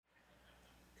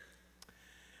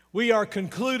We are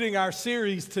concluding our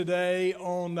series today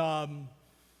on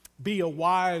Be a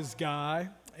Wise Guy.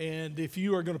 And if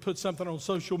you are going to put something on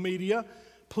social media,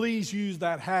 please use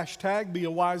that hashtag, Be a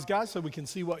Wise Guy, so we can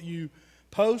see what you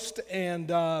post.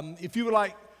 And if you would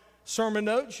like sermon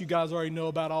notes, you guys already know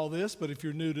about all this, but if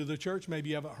you're new to the church,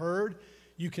 maybe you haven't heard,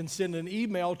 you can send an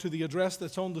email to the address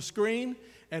that's on the screen,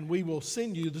 and we will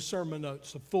send you the sermon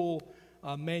notes, a full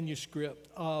manuscript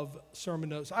of sermon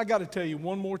notes. I got to tell you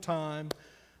one more time,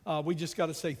 we just got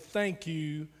to say thank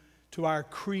you to our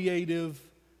creative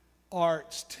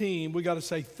arts team. We got to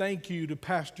say thank you to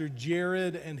Pastor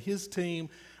Jared and his team.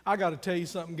 I got to tell you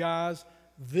something, guys.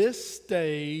 This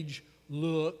stage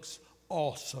looks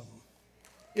awesome.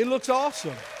 It looks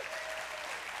awesome.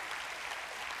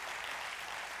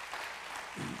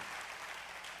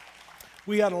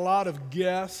 We had a lot of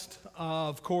guests,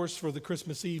 of course, for the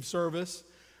Christmas Eve service.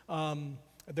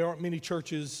 There aren't many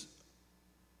churches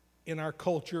in our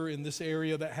culture in this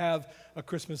area that have a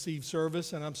Christmas Eve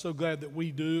service, and I'm so glad that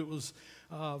we do. It was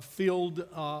filled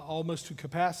almost to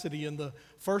capacity in the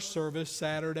first service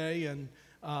Saturday, and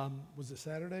was it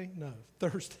Saturday? No,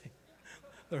 Thursday.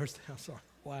 Thursday, I'm sorry.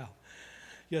 Wow.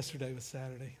 Yesterday was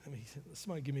Saturday.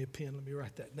 Somebody give me a pen. Let me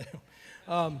write that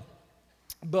down.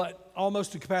 But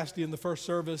almost to capacity in the first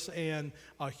service and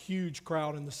a huge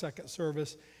crowd in the second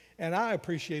service. And I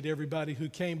appreciate everybody who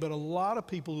came, but a lot of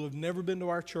people who have never been to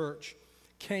our church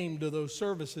came to those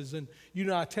services. And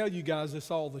I tell you guys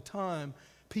this all the time.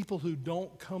 People who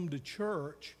don't come to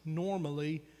church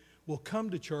normally will come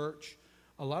to church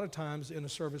a lot of times in a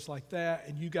service like that.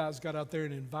 And you guys got out there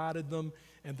and invited them,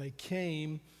 and they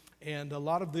came. And a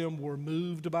lot of them were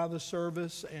moved by the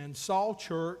service and saw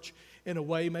church in a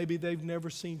way maybe they've never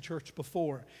seen church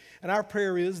before. And our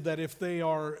prayer is that if they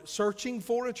are searching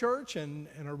for a church and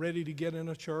are ready to get in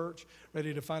a church,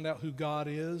 ready to find out who God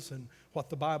is and what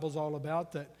the Bible's all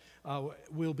about, that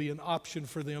will be an option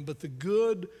for them. But the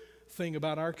good thing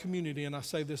about our community, and I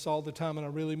say this all the time and I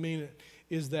really mean it,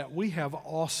 is that we have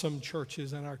awesome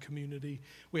churches in our community.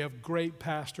 We have great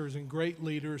pastors and great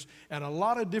leaders and a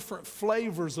lot of different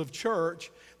flavors of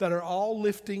church that are all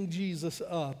lifting Jesus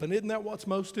up. And isn't that what's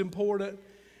most important?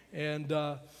 And,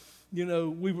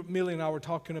 Millie and I were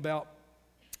talking about,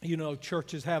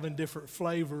 churches having different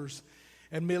flavors.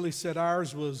 And Millie said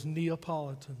ours was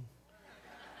Neapolitan.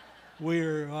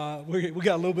 We got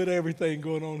a little bit of everything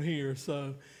going on here.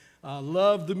 So I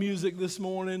love the music this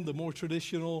morning, the more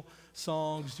traditional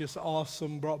songs, just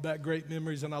awesome, brought back great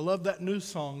memories. And I love that new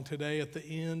song today at the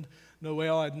end,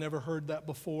 Noel. I'd never heard that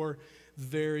before.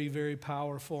 Very, very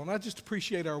powerful. And I just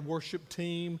appreciate our worship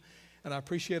team, and I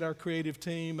appreciate our creative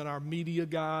team and our media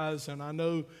guys. And I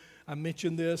know I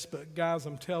mentioned this, but guys,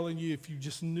 I'm telling you, if you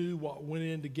just knew what went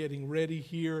into getting ready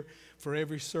here for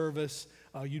every service,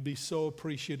 you'd be so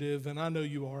appreciative. And I know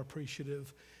you are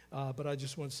appreciative. But I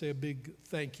just want to say a big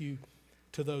thank you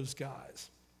to those guys.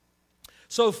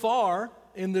 So far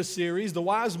in this series, the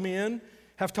wise men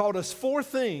have taught us 4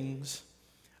 things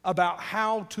about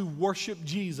how to worship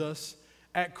Jesus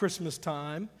at Christmas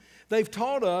time. They've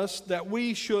taught us that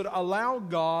we should allow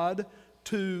God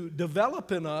to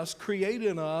develop in us, create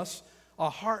in us, a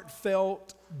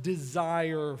heartfelt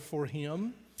desire for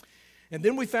Him. And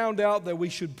then we found out that we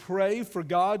should pray for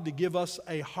God to give us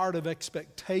a heart of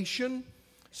expectation,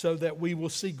 so that we will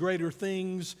see greater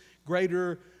things,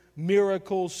 greater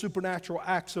miracles, supernatural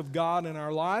acts of God in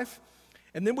our life.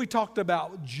 And then we talked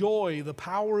about joy, the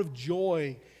power of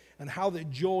joy, and how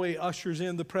that joy ushers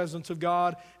in the presence of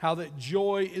God, how that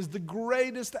joy is the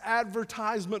greatest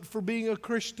advertisement for being a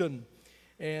Christian,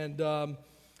 and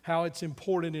how it's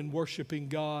important in worshiping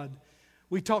God.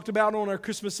 We talked about on our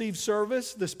Christmas Eve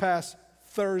service this past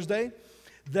Thursday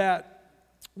that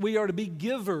we are to be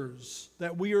givers,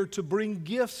 that we are to bring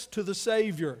gifts to the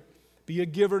Savior. Be a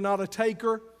giver, not a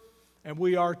taker. And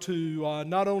we are to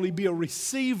not only be a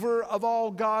receiver of all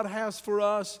God has for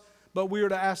us, but we are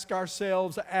to ask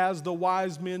ourselves, as the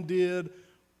wise men did,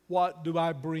 what do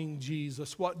I bring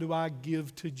Jesus? What do I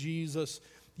give to Jesus?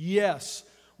 Yes,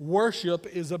 worship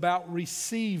is about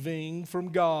receiving from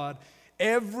God.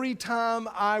 Every time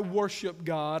I worship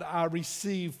God, I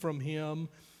receive from Him.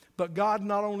 But God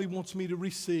not only wants me to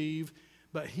receive,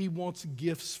 but He wants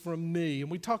gifts from me. And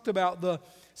we talked about the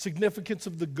significance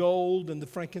of the gold and the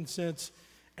frankincense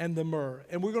and the myrrh.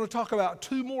 And we're going to talk about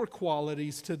 2 more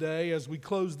qualities today as we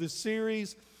close this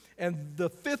series. And the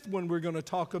 5th one we're going to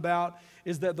talk about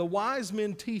is that the wise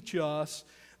men teach us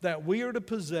that we are to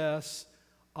possess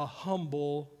a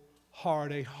humble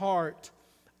heart, a heart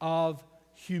of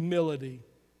humility.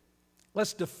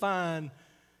 Let's define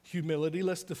humility.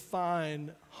 Let's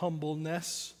define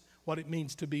humbleness, what it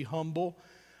means to be humble.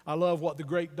 I love what the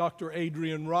great Dr.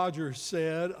 Adrian Rogers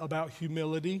said about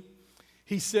humility.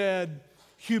 He said,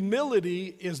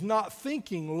 humility is not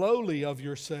thinking lowly of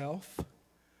yourself.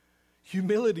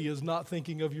 Humility is not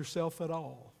thinking of yourself at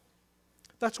all.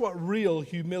 That's what real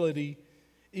humility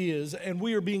is. And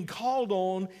we are being called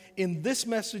on in this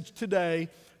message today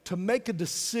to make a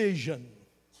decision,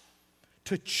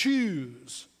 to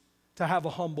choose to have a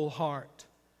humble heart.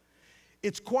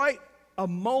 It's quite a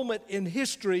moment in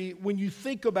history when you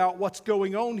think about what's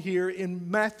going on here in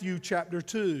Matthew chapter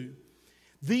 2.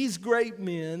 These great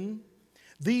men,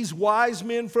 these wise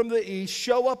men from the east,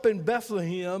 show up in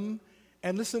Bethlehem,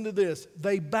 and listen to this,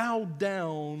 they bow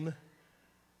down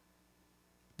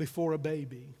before a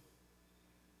baby.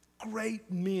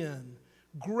 Great men,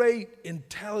 great,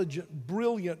 intelligent,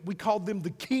 brilliant, we called them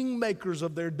the kingmakers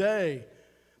of their day,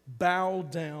 bow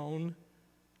down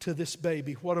to this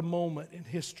baby. What a moment in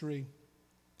history.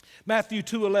 Matthew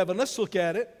 2:11, let's look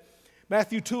at it.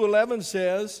 Matthew 2:11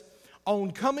 says,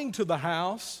 on coming to the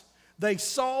house, they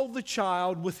saw the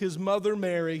child with his mother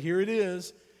Mary, here it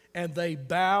is, and they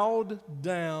bowed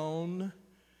down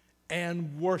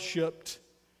and worshiped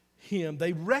him.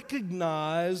 They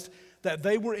recognized that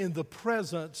they were in the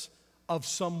presence of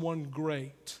someone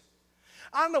great.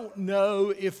 I don't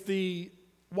know if the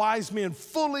wise men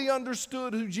fully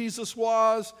understood who Jesus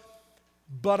was,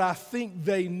 but I think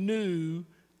they knew,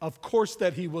 of course,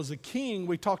 that he was a king.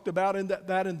 We talked about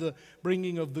that in the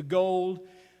bringing of the gold.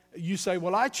 You say,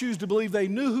 well, I choose to believe they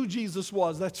knew who Jesus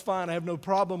was. That's fine. I have no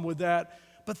problem with that.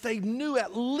 But they knew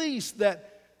at least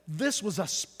that this was a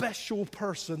special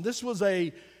person. This was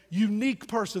a unique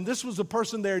person. This was a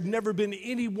person there had never been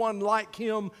anyone like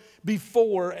him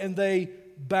before, and they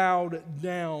bowed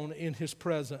down in his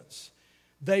presence.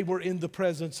 They were in the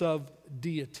presence of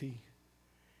deity,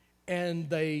 and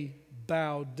they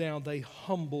bowed down. They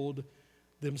humbled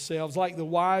themselves. Like the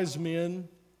wise men,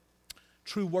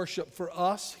 true worship for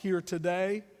us here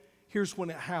today, here's when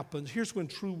it happens. Here's when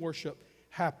true worship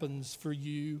happens for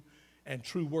you, and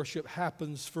true worship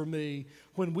happens for me.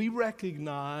 When we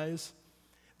recognize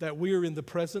that we are in the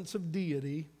presence of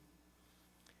deity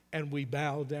and we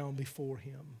bow down before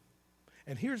him.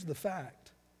 And here's the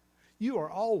fact. You are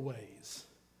always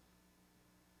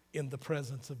in the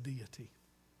presence of deity.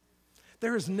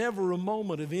 There is never a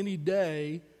moment of any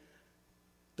day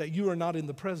that you are not in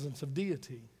the presence of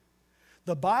deity.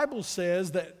 The Bible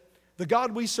says that the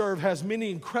God we serve has many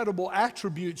incredible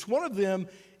attributes. One of them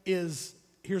is,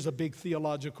 here's a big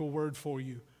theological word for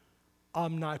you,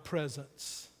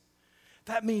 omnipresence.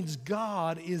 That means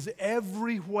God is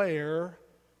everywhere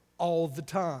all the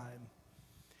time.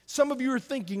 Some of you are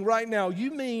thinking right now,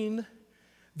 you mean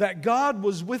that God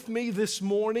was with me this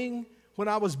morning when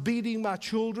I was beating my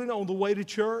children on the way to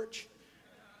church?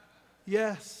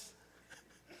 Yes.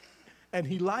 And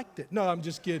he liked it. No, I'm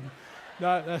just kidding.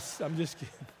 No, I'm just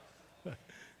kidding.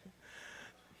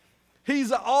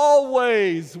 He's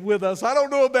always with us. I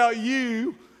don't know about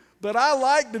you, but I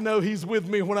like to know he's with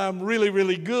me when I'm really,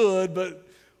 really good, but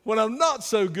when I'm not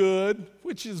so good,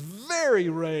 which is very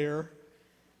rare,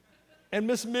 and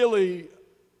Miss Millie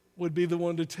would be the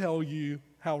one to tell you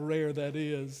how rare that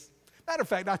is. Matter of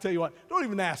fact, I tell you what, don't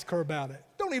even ask her about it.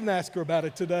 Don't even ask her about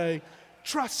it today.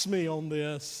 Trust me on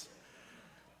this.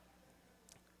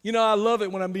 You know, I love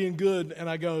it when I'm being good and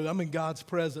I go, I'm in God's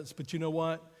presence, but you know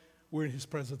what? We're in his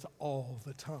presence all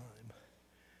the time.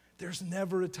 There's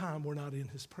never a time we're not in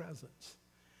his presence.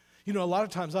 You know, a lot of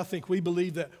times I think we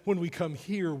believe that when we come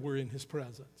here, we're in his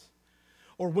presence.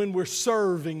 Or when we're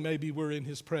serving, maybe we're in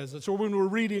his presence. Or when we're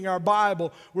reading our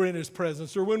Bible, we're in his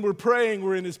presence. Or when we're praying,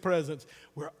 we're in his presence.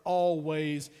 We're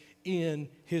always in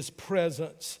his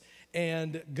presence.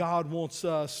 And God wants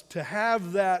us to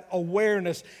have that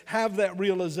awareness, have that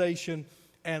realization,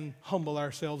 and humble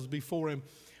ourselves before him.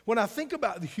 When I think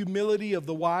about the humility of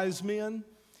the wise men,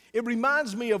 it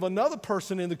reminds me of another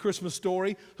person in the Christmas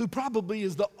story who probably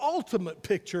is the ultimate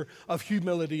picture of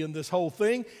humility in this whole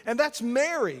thing, and that's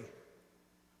Mary.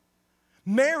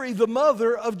 Mary, the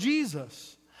mother of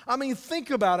Jesus. I mean,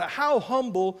 think about it. How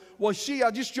humble was she?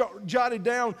 I just jotted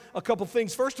down a couple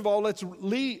things. First of all, let's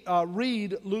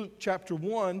read Luke chapter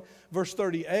 1, verse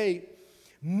 38.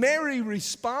 Mary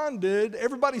responded,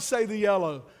 everybody say the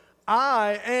yellow,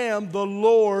 I am the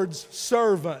Lord's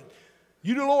servant.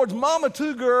 You the Lord's mama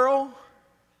too, girl.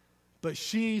 But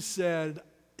she said,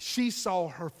 she saw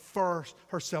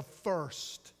herself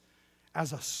first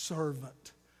as a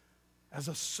servant. As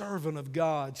a servant of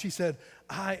God. She said,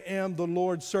 I am the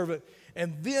Lord's servant.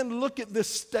 And then look at this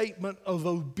statement of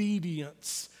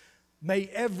obedience. May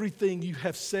everything you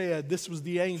have said, this was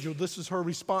the angel, this is her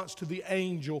response to the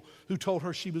angel who told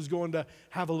her she was going to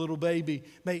have a little baby.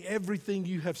 May everything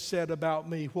you have said about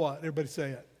me, what? Everybody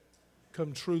say it.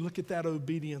 Come true. Look at that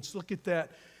obedience. Look at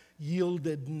that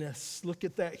yieldedness. Look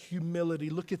at that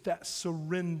humility. Look at that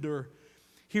surrender.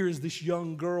 Here is this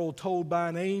young girl told by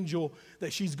an angel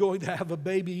that she's going to have a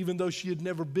baby even though she had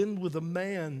never been with a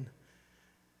man.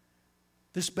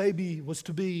 This baby was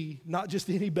to be not just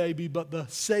any baby, but the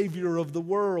Savior of the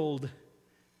world.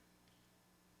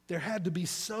 There had to be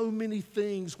so many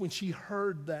things when she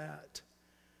heard that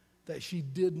she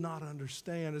did not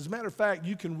understand. As a matter of fact,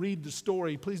 you can read the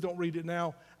story. Please don't read it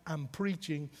now. I'm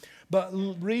preaching. But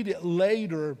read it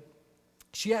later.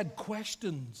 She had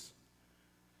questions.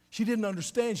 She didn't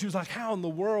understand. She was like, how in the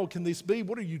world can this be?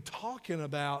 What are you talking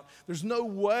about? There's no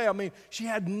way. I mean, she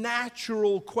had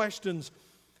natural questions.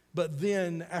 But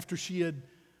then after she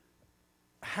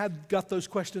had got those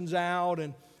questions out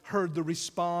and heard the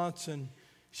response, and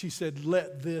she said,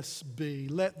 let this be.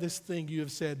 Let this thing you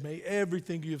have said, may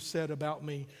everything you have said about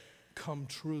me come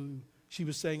true. She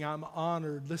was saying, I'm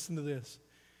honored. Listen to this.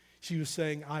 She was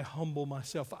saying, I humble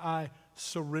myself. I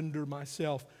surrender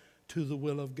myself to the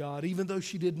will of God. Even though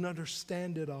she didn't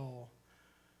understand it all,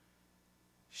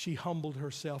 she humbled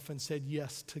herself and said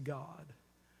yes to God.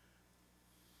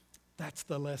 That's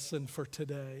the lesson for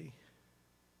today.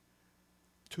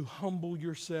 To humble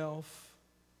yourself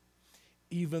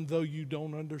even though you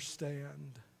don't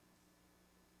understand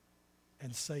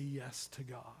and say yes to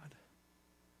God.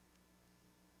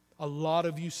 A lot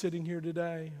of you sitting here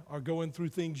today are going through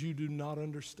things you do not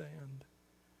understand.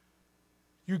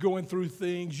 You're going through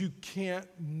things you can't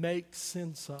make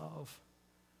sense of.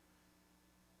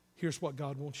 Here's what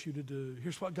God wants you to do.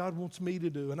 Here's what God wants me to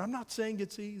do. And I'm not saying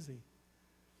it's easy.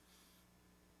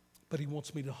 But He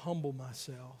wants me to humble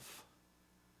myself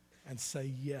and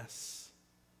say yes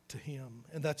to Him.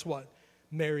 And that's what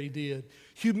Mary did.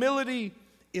 Humility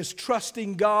is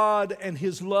trusting God and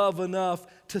His love enough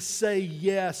to say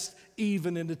yes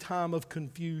even in a time of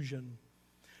confusion.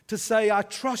 To say, I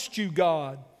trust you,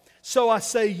 God, so I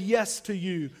say yes to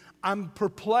you. I'm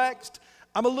perplexed.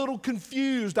 I'm a little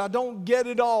confused. I don't get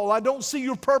it all. I don't see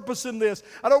your purpose in this.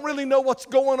 I don't really know what's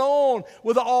going on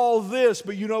with all this.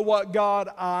 But you know what, God?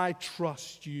 I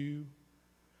trust you.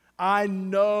 I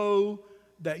know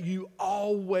that you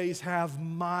always have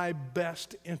my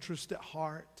best interest at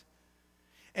heart.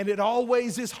 And it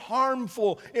always is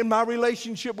harmful in my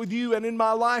relationship with you and in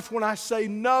my life when I say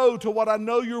no to what I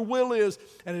know your will is.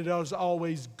 And it is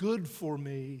always good for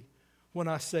me when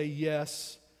I say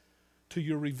yes to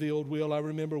your revealed will. I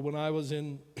remember when I was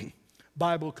in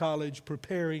Bible college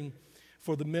preparing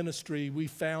for the ministry, we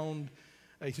found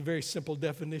a very simple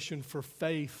definition for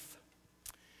faith.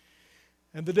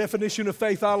 And the definition of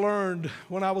faith I learned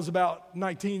when I was about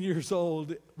 19 years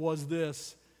old was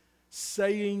this: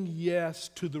 saying yes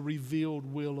to the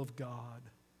revealed will of God.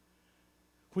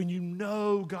 When you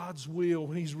know God's will,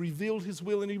 when He's revealed His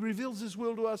will, and He reveals His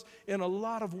will to us in a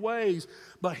lot of ways,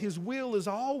 but His will is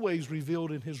always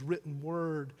revealed in His written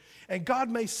word. And God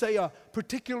may say a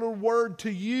particular word to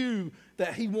you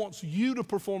that He wants you to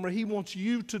perform or He wants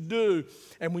you to do.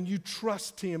 And when you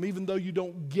trust Him, even though you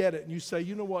don't get it, and you say,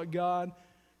 you know what, God?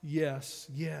 Yes,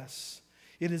 yes.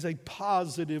 It is a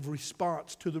positive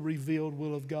response to the revealed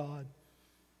will of God.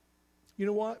 You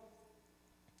know what?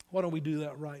 Why don't we do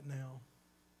that right now?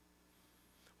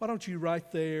 Why don't you right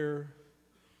there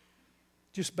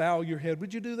just bow your head?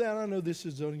 Would you do that? I know this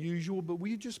is unusual, but will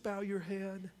you just bow your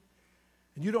head?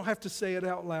 And you don't have to say it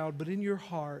out loud, but in your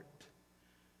heart,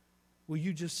 will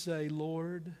you just say,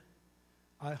 Lord,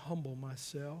 I humble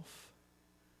myself.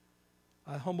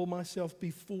 I humble myself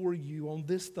before you on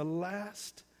this, the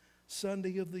last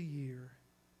Sunday of the year.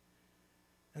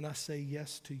 And I say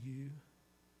yes to you.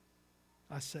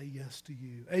 I say yes to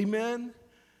you. Amen?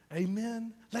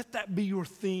 Amen. Let that be your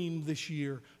theme this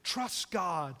year. Trust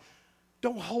God.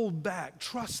 Don't hold back.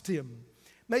 Trust Him.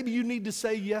 Maybe you need to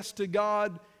say yes to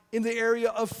God in the area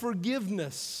of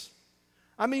forgiveness.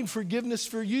 I mean forgiveness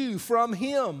for you from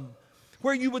Him.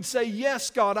 Where you would say, yes,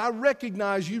 God, I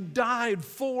recognize you died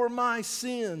for my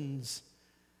sins.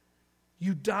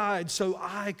 You died so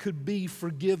I could be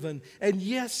forgiven. And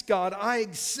yes, God, I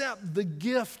accept the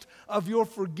gift of your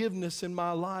forgiveness in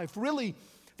my life. Really,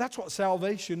 that's what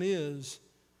salvation is.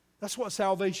 That's what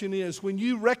salvation is. When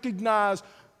you recognize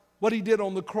what He did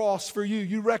on the cross for you,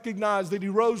 you recognize that He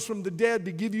rose from the dead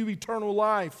to give you eternal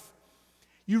life.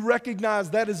 You recognize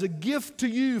that is a gift to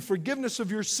you, forgiveness of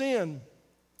your sin,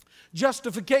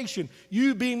 justification,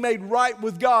 you being made right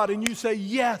with God, and you say,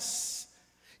 yes,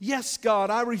 yes,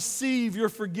 God, I receive your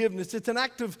forgiveness. It's an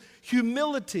act of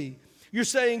humility. You're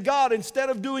saying, God, instead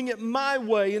of doing it my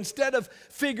way, instead of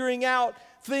figuring out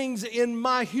things in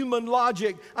my human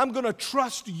logic, I'm going to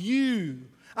trust you.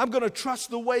 I'm going to trust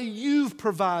the way you've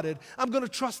provided. I'm going to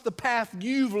trust the path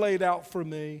you've laid out for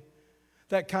me.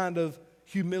 That kind of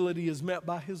humility is met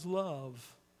by His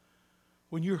love.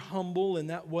 When you're humble in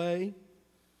that way,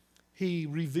 He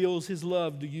reveals His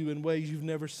love to you in ways you've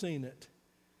never seen it,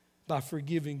 by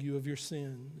forgiving you of your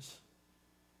sins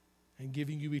and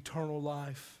giving you eternal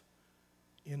life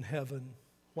in heaven.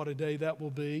 What a day that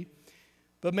will be.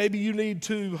 But maybe you need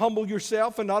to humble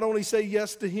yourself and not only say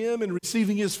yes to Him and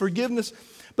receiving His forgiveness,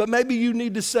 but maybe you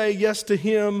need to say yes to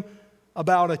Him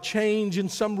about a change in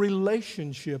some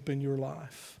relationship in your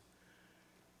life.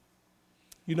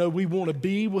 You know, we want to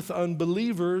be with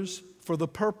unbelievers for the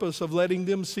purpose of letting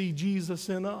them see Jesus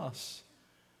in us.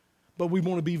 But we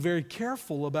want to be very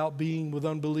careful about being with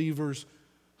unbelievers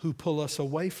who pull us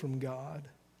away from God.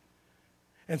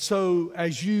 And so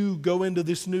as you go into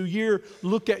this new year,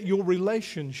 look at your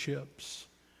relationships.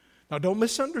 Now, don't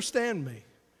misunderstand me.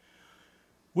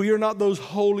 We are not those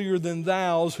holier than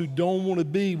thous who don't want to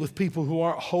be with people who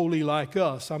aren't holy like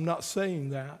us. I'm not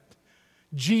saying that.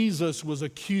 Jesus was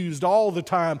accused all the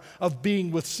time of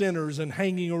being with sinners and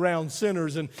hanging around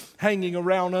sinners and hanging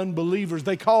around unbelievers.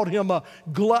 They called Him a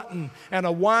glutton and a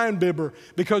winebibber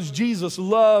because Jesus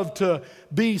loved to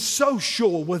be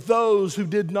social with those who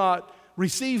did not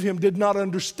receive Him, did not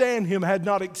understand Him, had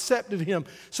not accepted Him.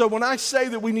 So when I say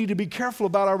that we need to be careful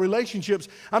about our relationships,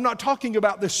 I'm not talking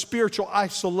about this spiritual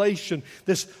isolation,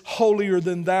 this holier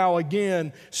than thou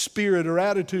again spirit or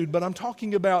attitude, but I'm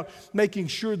talking about making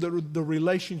sure that the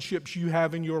relationships you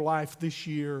have in your life this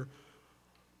year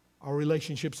are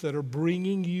relationships that are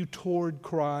bringing you toward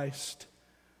Christ.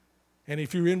 And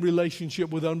if you're in relationship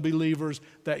with unbelievers,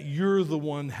 that you're the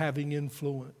one having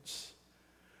influence.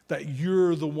 That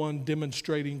you're the one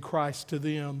demonstrating Christ to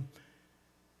them,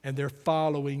 and they're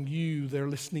following you, they're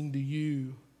listening to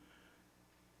you,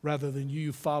 rather than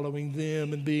you following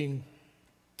them and being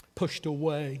pushed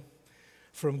away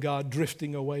from God,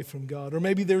 drifting away from God. Or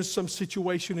maybe there's some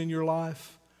situation in your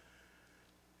life,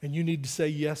 and you need to say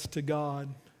yes to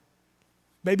God.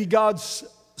 Maybe God's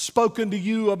spoken to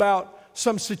you about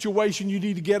some situation you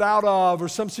need to get out of, or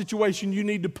some situation you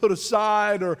need to put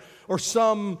aside, or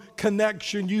some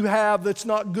connection you have that's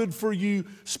not good for you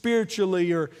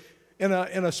spiritually or in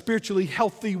a spiritually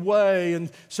healthy way. And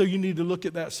so you need to look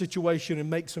at that situation and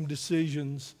make some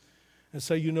decisions and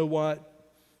say, you know what?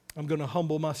 I'm going to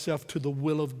humble myself to the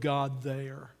will of God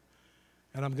there,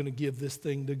 and I'm going to give this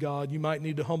thing to God. You might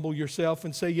need to humble yourself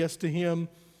and say yes to Him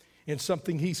in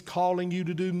something He's calling you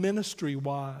to do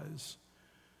ministry-wise.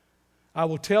 I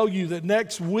will tell you that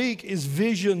next week is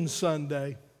Vision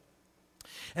Sunday.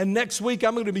 And next week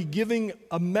I'm going to be giving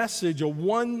a message, a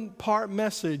one-part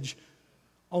message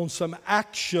on some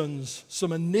actions,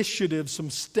 some initiatives, some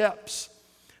steps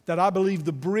that I believe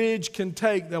the bridge can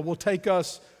take that will take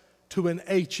us to an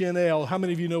HNL. How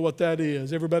many of you know what that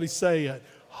is? Everybody say it.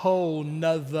 Whole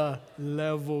nother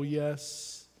level,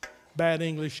 yes. Bad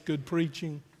English, good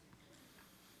preaching.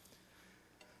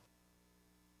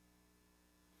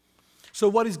 So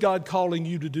what is God calling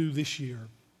you to do this year?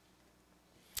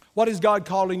 What is God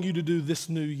calling you to do this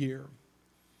new year?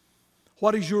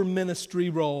 What is your ministry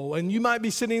role? And you might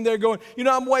be sitting there going, you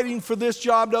know, I'm waiting for this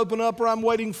job to open up, or I'm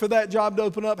waiting for that job to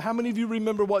open up. How many of you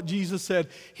remember what Jesus said?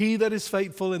 He that is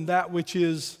faithful in that which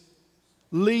is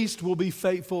least will be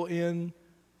faithful in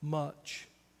much.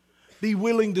 Be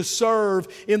willing to serve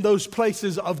in those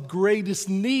places of greatest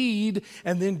need,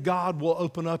 and then God will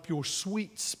open up your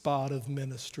sweet spot of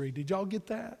ministry. Did y'all get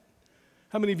that?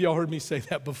 How many of y'all heard me say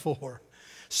that before?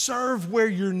 Serve where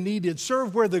you're needed.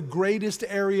 Serve where the greatest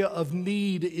area of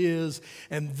need is.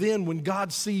 And then when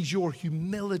God sees your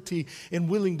humility and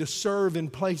willing to serve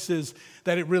in places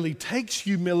that it really takes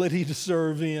humility to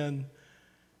serve in,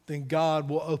 then God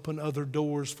will open other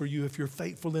doors for you. If you're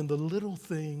faithful in the little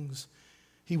things,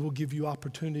 He will give you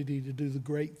opportunity to do the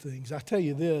great things. I tell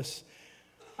you this,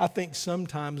 I think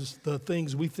sometimes the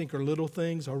things we think are little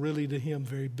things are really to Him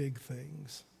very big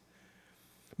things.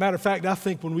 Matter of fact, I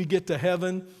think when we get to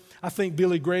heaven, I think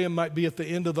Billy Graham might be at the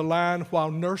end of the line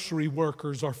while nursery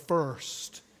workers are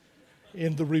first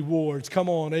in the rewards. Come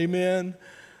on, amen?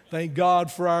 Thank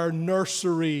God for our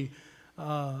nursery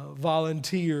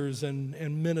volunteers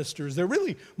and ministers. They're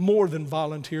really more than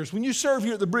volunteers. When you serve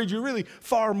here at the Bridge, you're really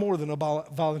far more than a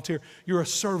volunteer. You're a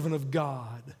servant of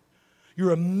God.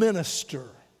 You're a minister.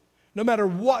 No matter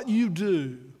what you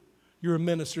do, you're a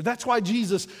minister. That's why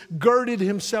Jesus girded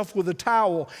Himself with a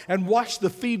towel and washed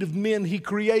the feet of men He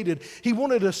created. He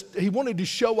wanted to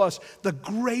show us the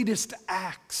greatest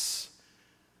acts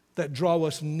that draw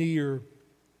us near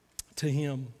to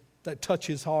Him, that touch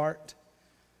His heart.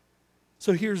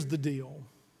 So here's the deal.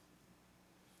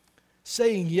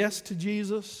 Saying yes to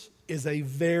Jesus is a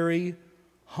very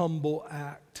humble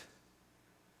act.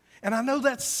 And I know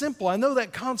that's simple. I know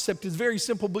that concept is very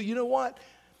simple, but you know what?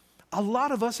 A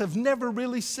lot of us have never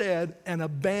really said an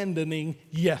abandoning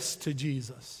yes to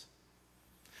Jesus.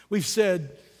 We've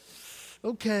said,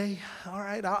 okay, all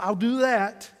right, I'll do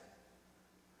that.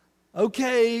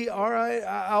 Okay, all right,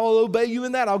 I'll obey you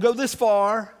in that. I'll go this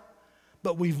far.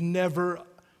 But we've never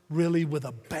really with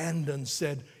abandon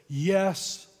said,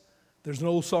 yes. There's an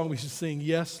old song we should sing,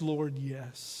 yes, Lord,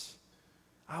 yes.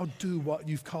 I'll do what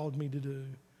you've called me to do.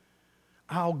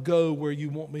 I'll go where you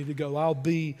want me to go. I'll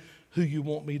be who you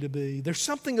want me to be. There's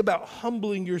something about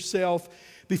humbling yourself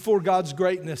before God's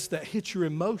greatness that hits your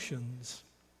emotions.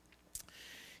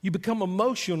 You become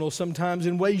emotional sometimes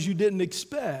in ways you didn't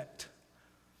expect.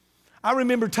 I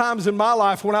remember times in my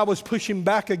life when I was pushing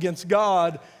back against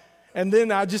God, and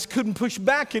then I just couldn't push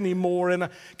back anymore. And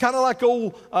kind of like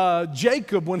old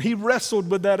Jacob when he wrestled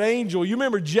with that angel. You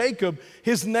remember Jacob,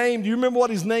 his name, do you remember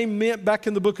what his name meant back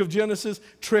in the book of Genesis?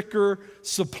 Tricker,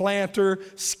 supplanter,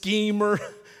 schemer.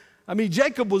 I mean,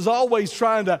 Jacob was always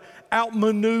trying to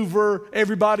outmaneuver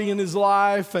everybody in his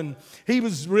life, and he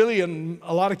was really, in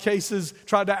a lot of cases,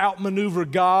 tried to outmaneuver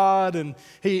God, and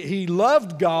he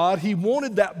loved God. He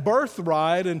wanted that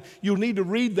birthright, and you'll need to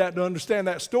read that to understand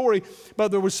that story.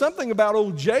 But there was something about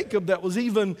old Jacob that was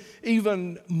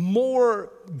even more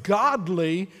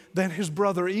godly than his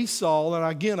brother Esau. And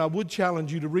again, I would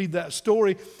challenge you to read that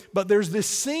story. But there's this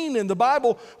scene in the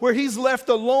Bible where he's left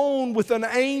alone with an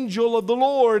angel of the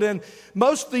Lord. And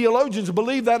most theologians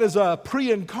believe that is a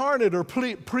pre-incarnate or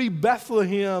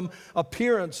pre-Bethlehem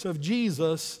appearance of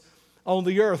Jesus on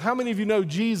the earth. How many of you know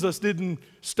Jesus didn't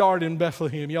start in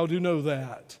Bethlehem? Y'all do know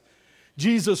that.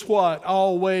 Jesus what?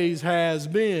 Always has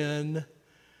been.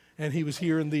 And he was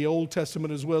here in the Old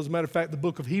Testament as well. As a matter of fact, the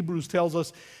book of Hebrews tells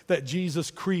us that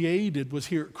Jesus was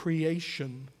here at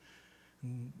creation.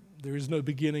 And there is no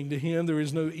beginning to him. There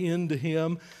is no end to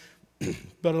him.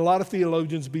 But a lot of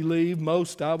theologians believe,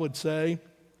 most I would say,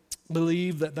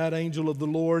 believe that angel of the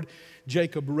Lord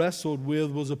Jacob wrestled with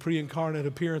was a pre-incarnate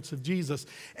appearance of Jesus.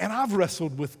 And I've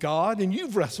wrestled with God, and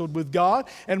you've wrestled with God,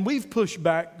 and we've pushed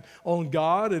back on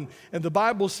God. And the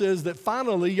Bible says that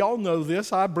finally, y'all know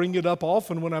this, I bring it up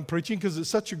often when I'm preaching because it's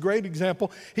such a great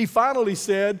example. He finally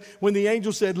said, when the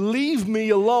angel said, leave me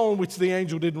alone, which the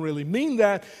angel didn't really mean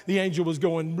that. The angel was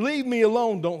going, leave me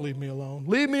alone, don't leave me alone.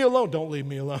 Leave me alone, don't leave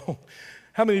me alone.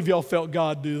 How many of y'all felt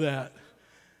God do that?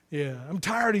 Yeah, I'm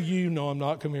tired of you. No, I'm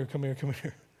not. Come here, come here, come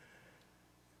here.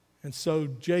 And so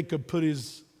Jacob put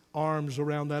his arms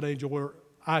around that angel, or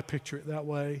I picture it that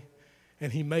way,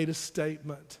 and he made a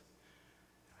statement.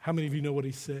 How many of you know what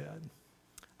he said?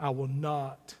 I will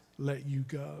not let you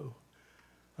go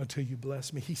until you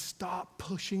bless me. He stopped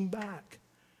pushing back.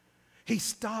 He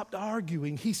stopped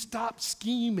arguing. He stopped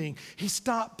scheming. He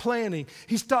stopped planning.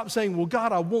 He stopped saying, well,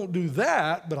 God, I won't do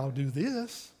that, but I'll do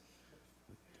this.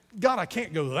 God, I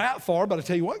can't go that far, but I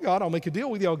tell you what, God, I'll make a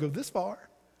deal with you. I'll go this far.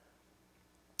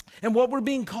 And what we're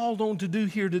being called on to do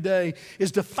here today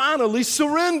is to finally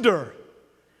surrender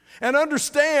and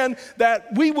understand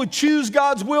that we would choose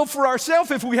God's will for ourselves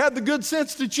if we had the good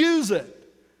sense to choose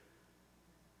it.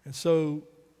 And so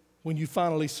when you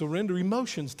finally surrender,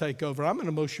 emotions take over. I'm an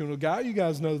emotional guy. You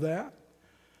guys know that.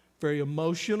 Very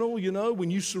emotional, you know,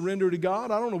 when you surrender to God.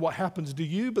 I don't know what happens to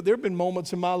you, but there have been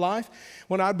moments in my life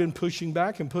when I've been pushing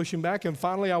back, and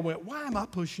finally I went, why am I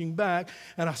pushing back?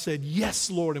 And I said, yes,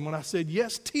 Lord. And when I said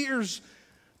yes, tears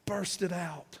bursted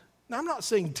out. Now, I'm not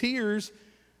saying tears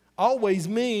always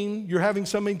mean you're having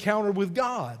some encounter with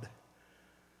God.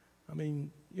 I mean,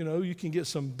 you know, you can get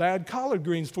some bad collard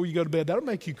greens before you go to bed. That'll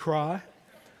make you cry.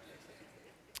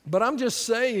 But I'm just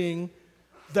saying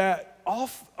that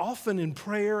often in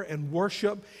prayer and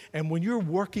worship, and when you're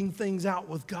working things out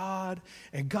with God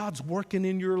and God's working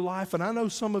in your life, and I know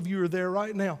some of you are there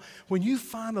right now, when you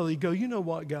finally go, you know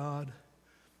what, God?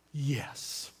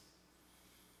 Yes.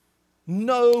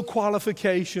 No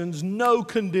qualifications, no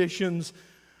conditions.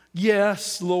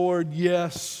 Yes, Lord,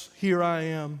 yes, here I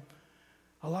am.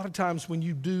 A lot of times when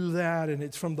you do that and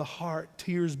it's from the heart,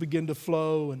 tears begin to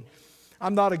flow. And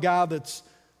I'm not a guy that's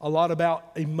a lot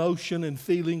about emotion and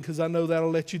feeling because I know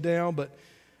that'll let you down, but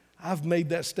I've made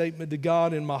that statement to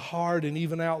God in my heart and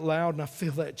even out loud, and I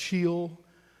feel that chill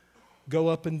go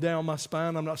up and down my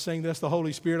spine. I'm not saying that's the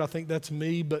Holy Spirit. I think that's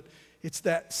me, but it's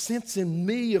that sense in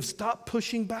me of stop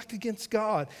pushing back against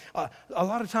God. A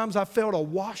lot of times I felt a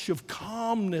wash of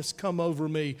calmness come over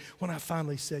me when I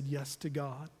finally said yes to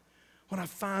God, when I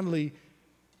finally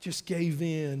just gave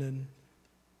in and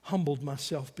humbled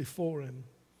myself before Him.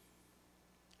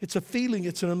 It's a feeling,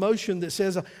 it's an emotion that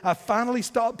says, I finally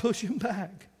stopped pushing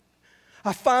back.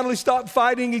 I finally stopped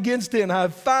fighting against Him. I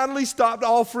finally stopped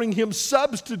offering Him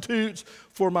substitutes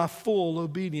for my full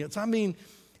obedience. I mean,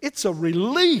 it's a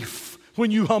relief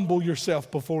when you humble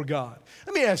yourself before God.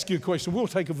 Let me ask you a question. We'll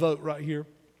take a vote right here.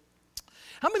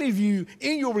 How many of you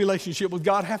in your relationship with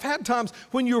God have had times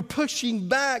when you're pushing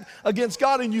back against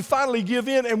God and you finally give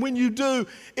in, and when you do,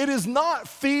 it is not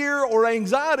fear or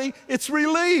anxiety, it's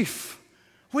relief.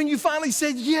 When you finally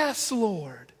said, yes,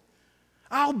 Lord,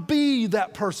 I'll be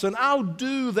that person, I'll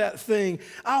do that thing,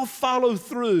 I'll follow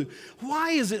through.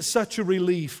 Why is it such a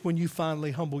relief when you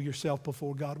finally humble yourself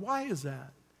before God? Why is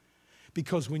that?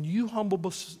 Because when you humble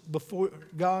before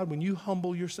God, when you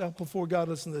humble yourself before God,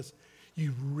 listen to this,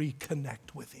 you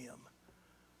reconnect with Him.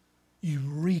 You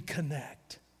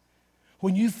reconnect.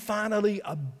 When you finally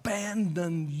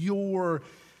abandon your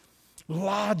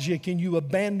logic and you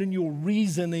abandon your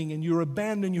reasoning and you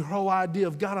abandon your whole idea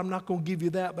of, God, I'm not going to give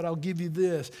you that, but I'll give you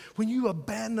this. When you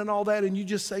abandon all that and you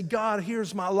just say, God,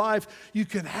 here's my life. You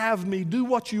can have me. Do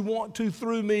what you want to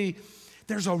through me.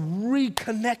 There's a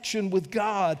reconnection with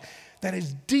God that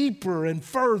is deeper and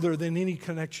further than any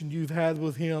connection you've had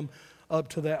with Him up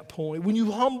to that point. When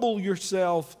you humble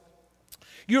yourself,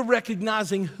 you're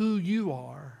recognizing who you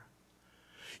are.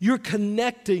 You're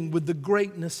connecting with the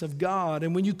greatness of God.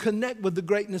 And when you connect with the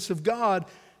greatness of God,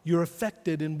 you're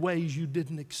affected in ways you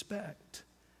didn't expect.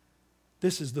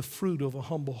 This is the fruit of a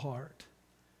humble heart.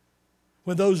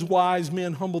 When those wise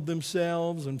men humbled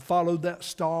themselves and followed that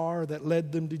star that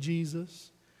led them to Jesus,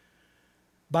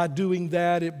 by doing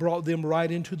that, it brought them right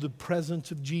into the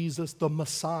presence of Jesus, the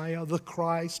Messiah, the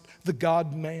Christ, the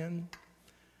God-man.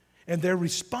 And their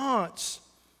response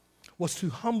was to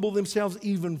humble themselves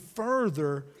even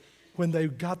further when they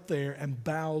got there and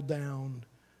bowed down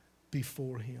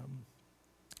before Him.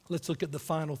 Let's look at the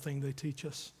final thing they teach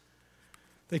us.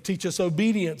 They teach us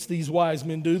obedience, these wise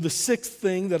men do. The sixth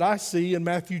thing that I see in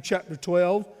Matthew chapter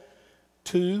 12,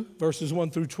 2, verses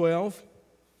 1 through 12,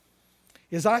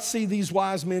 is I see these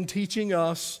wise men teaching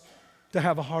us to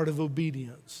have a heart of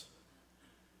obedience.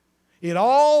 It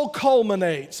all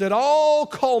culminates, all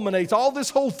this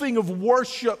whole thing of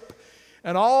worship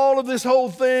and all of this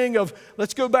whole thing of,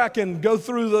 let's go back and go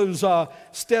through those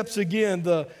steps again,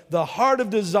 the heart of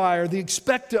desire, the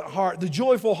expectant heart, the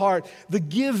joyful heart, the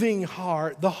giving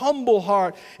heart, the humble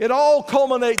heart. It all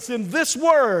culminates in this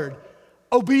word,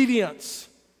 obedience.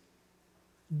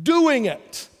 Doing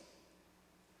it.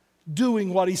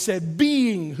 Doing what He said,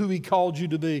 being who He called you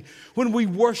to be. When we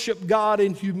worship God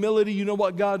in humility, you know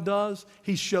what God does?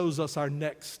 He shows us our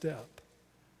next step.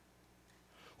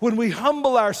 When we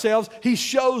humble ourselves, He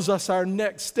shows us our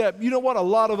next step. You know what? A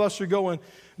lot of us are going,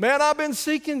 man, I've been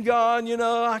seeking God.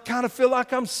 I kind of feel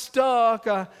like I'm stuck.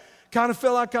 I kind of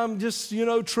feel like I'm just,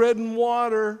 treading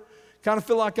water. Kind of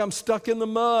feel like I'm stuck in the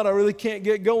mud. I really can't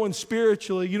get going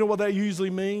spiritually. You know what that usually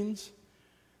means?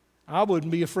 I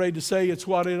wouldn't be afraid to say it's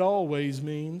what it always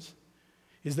means,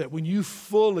 is that when you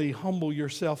fully humble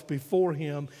yourself before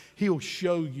Him, He'll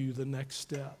show you the next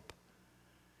step.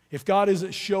 If God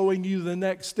isn't showing you the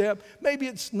next step, maybe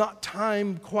it's not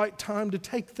quite time to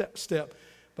take that step.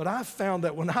 But I've found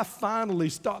that when I finally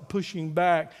stop pushing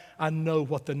back, I know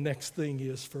what the next thing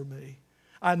is for me.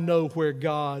 I know where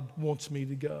God wants me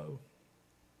to go.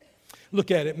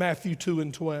 Look at it, Matthew 2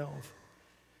 and 12.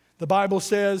 The Bible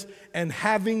says, and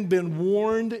having been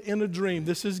warned in a dream,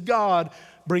 this is God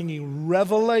bringing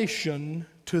revelation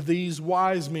to these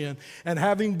wise men. And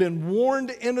having been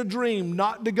warned in a dream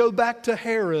not to go back to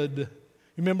Herod. You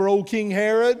remember old King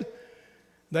Herod?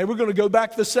 They were going to go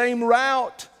back the same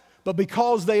route. But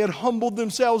because they had humbled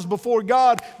themselves before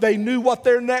God, they knew what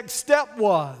their next step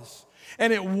was.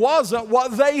 And it wasn't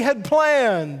what they had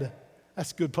planned.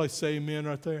 That's a good place to say amen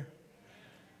right there.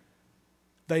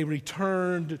 They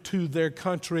returned to their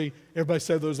country. Everybody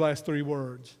say those last three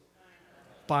words.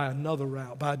 By another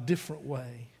route, by a different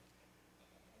way.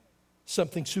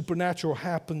 Something supernatural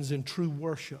happens in true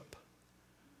worship.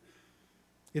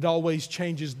 It always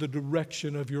changes the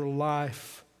direction of your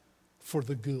life for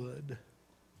the good.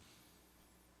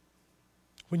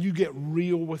 When you get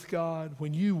real with God,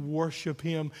 when you worship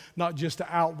Him, not just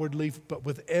outwardly, but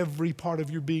with every part of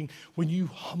your being, when you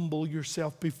humble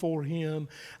yourself before Him,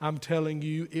 I'm telling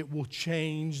you, it will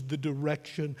change the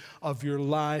direction of your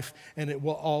life, and it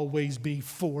will always be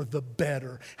for the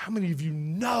better. How many of you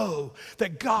know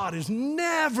that God is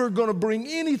never going to bring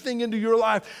anything into your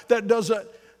life that doesn't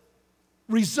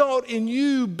result in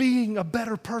you being a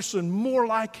better person, more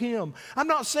like Him. I'm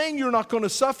not saying you're not going to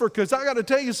suffer, because I got to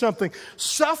tell you something.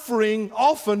 Suffering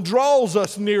often draws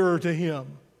us nearer to Him.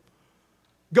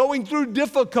 Going through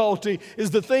difficulty is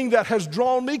the thing that has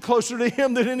drawn me closer to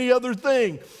Him than any other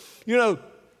thing. You know,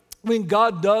 when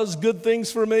God does good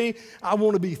things for me, I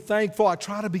want to be thankful. I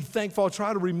try to be thankful. I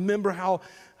try to remember how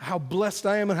blessed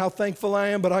I am and how thankful I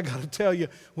am. But I got to tell you,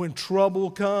 when trouble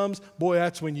comes, boy,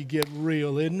 that's when you get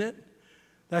real, isn't it?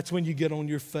 That's when you get on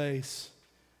your face.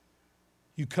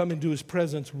 You come into His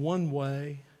presence one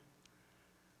way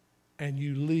and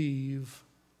you leave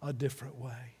a different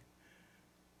way.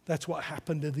 That's what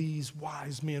happened to these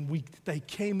wise men. They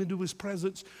came into His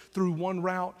presence through one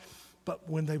route, but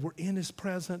when they were in His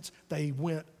presence, they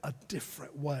went a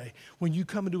different way. When you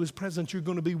come into His presence, you're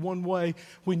going to be one way.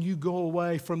 When you go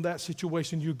away from that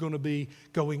situation, you're going to be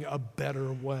going a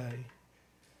better way.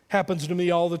 Happens to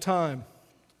me all the time.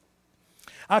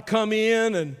 I come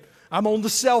in and I'm on the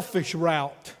selfish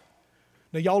route.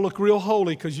 Now, y'all look real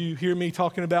holy because you hear me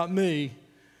talking about me.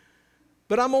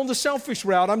 But I'm on the selfish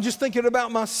route. I'm just thinking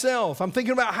about myself. I'm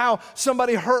thinking about how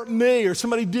somebody hurt me or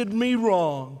somebody did me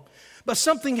wrong. But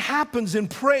something happens in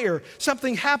prayer.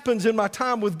 Something happens in my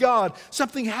time with God.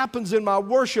 Something happens in my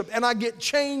worship, and I get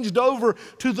changed over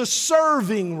to the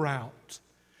serving route.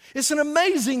 It's an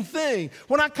amazing thing.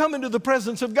 When I come into the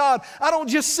presence of God, I don't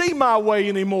just see my way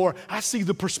anymore. I see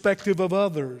the perspective of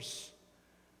others.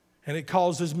 And it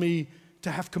causes me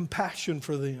to have compassion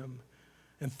for them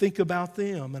and think about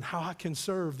them and how I can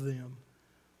serve them.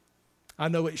 I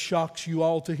know it shocks you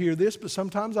all to hear this, but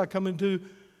sometimes I come into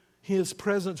His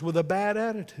presence with a bad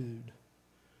attitude,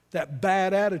 that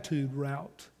bad attitude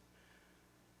route.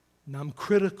 And I'm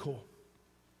critical,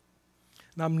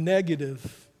 and I'm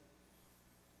negative,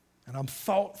 and I'm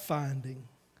fault-finding.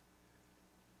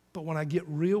 But when I get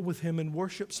real with Him in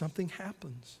worship, something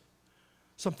happens.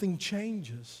 Something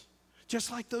changes. Just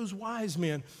like those wise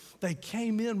men, they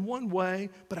came in one way,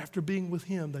 but after being with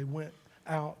Him, they went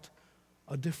out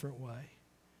a different way.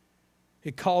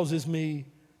 It causes me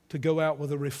to go out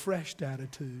with a refreshed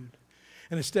attitude.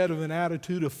 And instead of an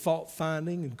attitude of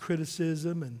fault-finding and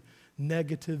criticism and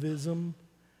negativism,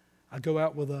 I go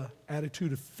out with an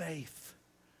attitude of faith,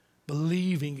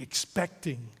 believing,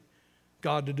 expecting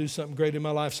God to do something great in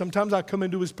my life. Sometimes I come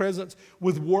into His presence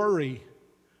with worry.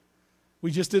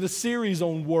 We just did a series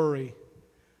on worry.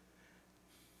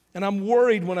 And I'm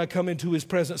worried when I come into His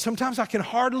presence. Sometimes I can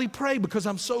hardly pray because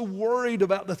I'm so worried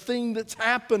about the thing that's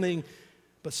happening.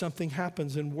 But something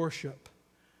happens in worship,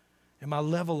 and my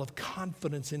level of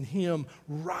confidence in Him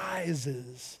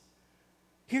rises.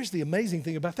 Here's the amazing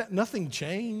thing about that. Nothing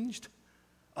changed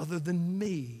other than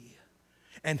me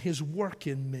and His work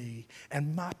in me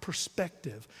and my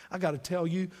perspective. I got to tell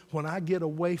you, when I get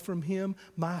away from Him,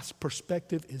 my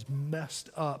perspective is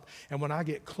messed up. And when I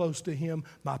get close to Him,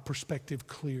 my perspective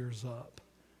clears up.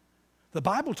 The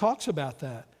Bible talks about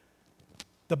that.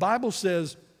 The Bible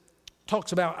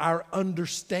talks about our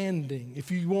understanding.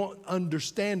 If you want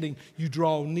understanding, you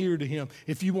draw near to Him.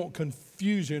 If you want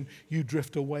confusion, you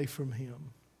drift away from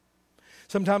Him.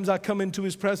 Sometimes I come into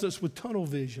His presence with tunnel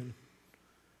vision.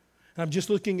 I'm just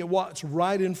looking at what's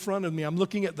right in front of me. I'm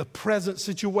looking at the present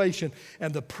situation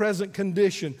and the present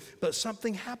condition. But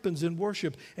something happens in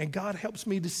worship, and God helps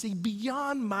me to see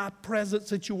beyond my present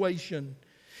situation.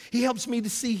 He helps me to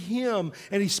see Him,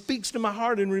 and He speaks to my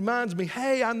heart and reminds me,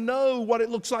 hey, I know what it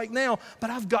looks like now, but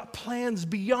I've got plans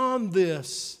beyond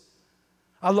this.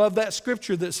 I love that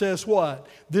scripture that says what?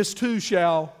 This too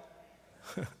shall.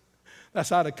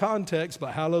 That's out of context,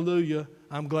 but hallelujah.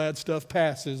 I'm glad stuff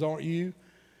passes, aren't you?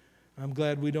 I'm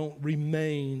glad we don't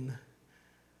remain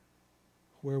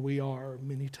where we are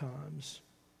many times.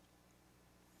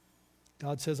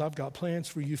 God says, I've got plans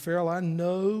for you, Farrell. I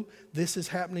know this is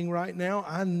happening right now.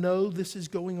 I know this is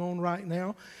going on right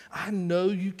now. I know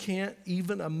you can't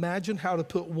even imagine how to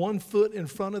put one foot in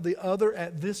front of the other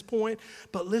at this point.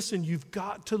 But listen, you've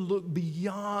got to look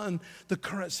beyond the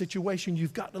current situation.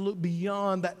 You've got to look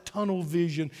beyond that tunnel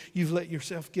vision you've let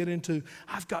yourself get into.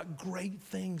 I've got great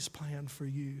things planned for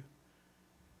you.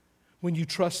 When you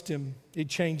trust Him, it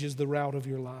changes the route of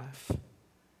your life.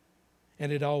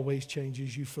 And it always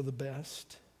changes you for the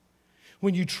best.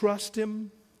 When you trust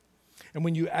Him and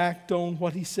when you act on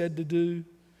what He said to do,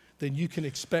 then you can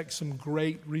expect some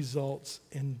great results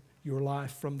in your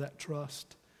life from that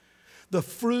trust. The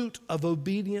fruit of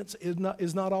obedience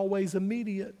is not always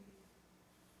immediate.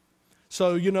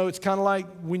 So, it's kind of like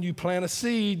when you plant a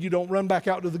seed, you don't run back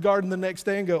out to the garden the next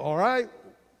day and go, all right,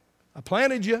 I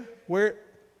planted you. Where?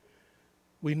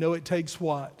 We know it takes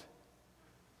what?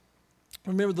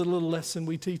 Remember the little lesson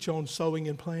we teach on sowing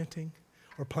and planting?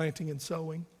 or planting and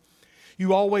sowing.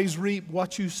 You always reap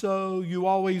what you sow. You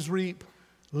always reap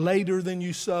later than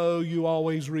you sow. You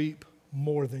always reap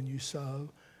more than you sow.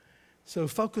 So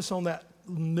focus on that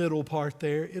middle part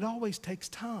there. It always takes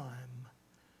time.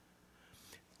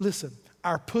 Listen,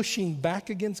 our pushing back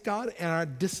against God and our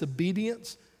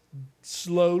disobedience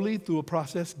slowly through a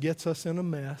process gets us in a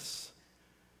mess.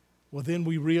 Well, then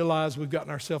we realize we've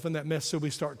gotten ourselves in that mess, so we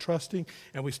start trusting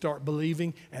and we start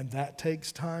believing, and that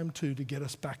takes time too to get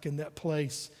us back in that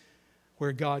place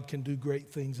where God can do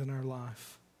great things in our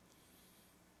life.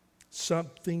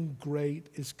 Something great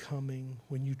is coming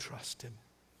when you trust Him.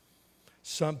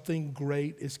 Something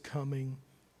great is coming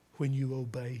when you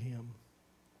obey Him.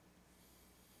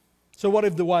 So what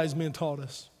have the wise men taught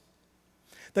us?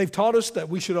 They've taught us that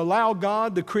we should allow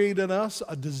God to create in us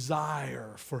a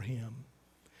desire for Him.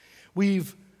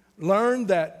 We've learned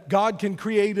that God can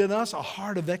create in us a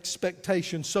heart of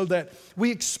expectation so that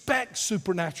we expect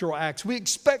supernatural acts. We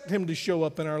expect Him to show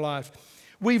up in our life.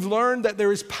 We've learned that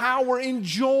there is power in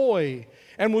joy.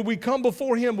 And when we come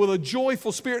before Him with a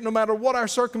joyful spirit, no matter what our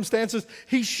circumstances,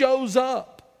 He shows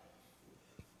up.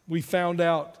 We found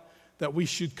out that we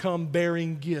should come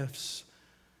bearing gifts.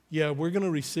 Yeah, we're going to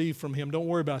receive from Him. Don't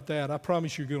worry about that. I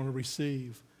promise you're going to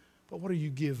receive. But what are you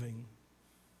giving?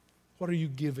 What are you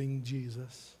giving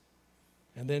Jesus?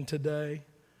 And then today,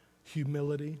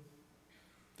 humility,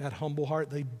 that humble heart,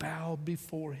 they bowed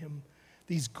before Him.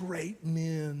 These great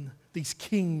men, these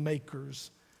king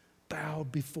makers,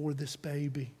 bowed before this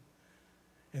baby.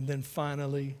 And then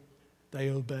finally, they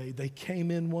obeyed. They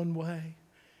came in one way.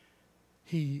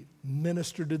 He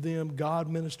ministered to them. God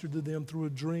ministered to them through a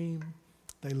dream.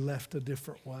 They left a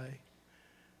different way.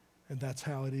 And that's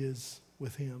how it is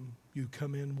with Him. You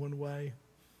come in one way,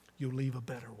 you'll leave a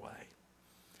better way.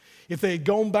 If they had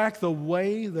gone back the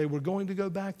way they were going to go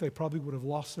back, they probably would have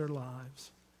lost their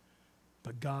lives.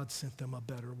 But God sent them a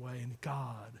better way, and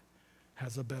God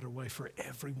has a better way for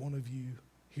every one of you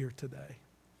here today.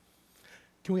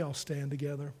 Can we all stand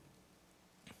together?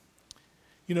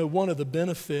 You know, one of the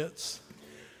benefits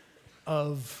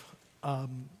of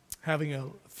having a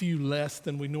few less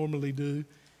than we normally do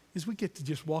is we get to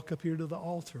just walk up here to the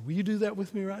altar. Will you do that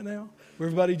with me right now?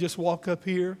 Everybody just walk up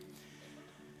here.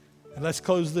 And let's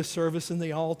close this service in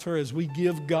the altar as we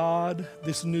give God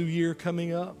this new year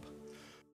coming up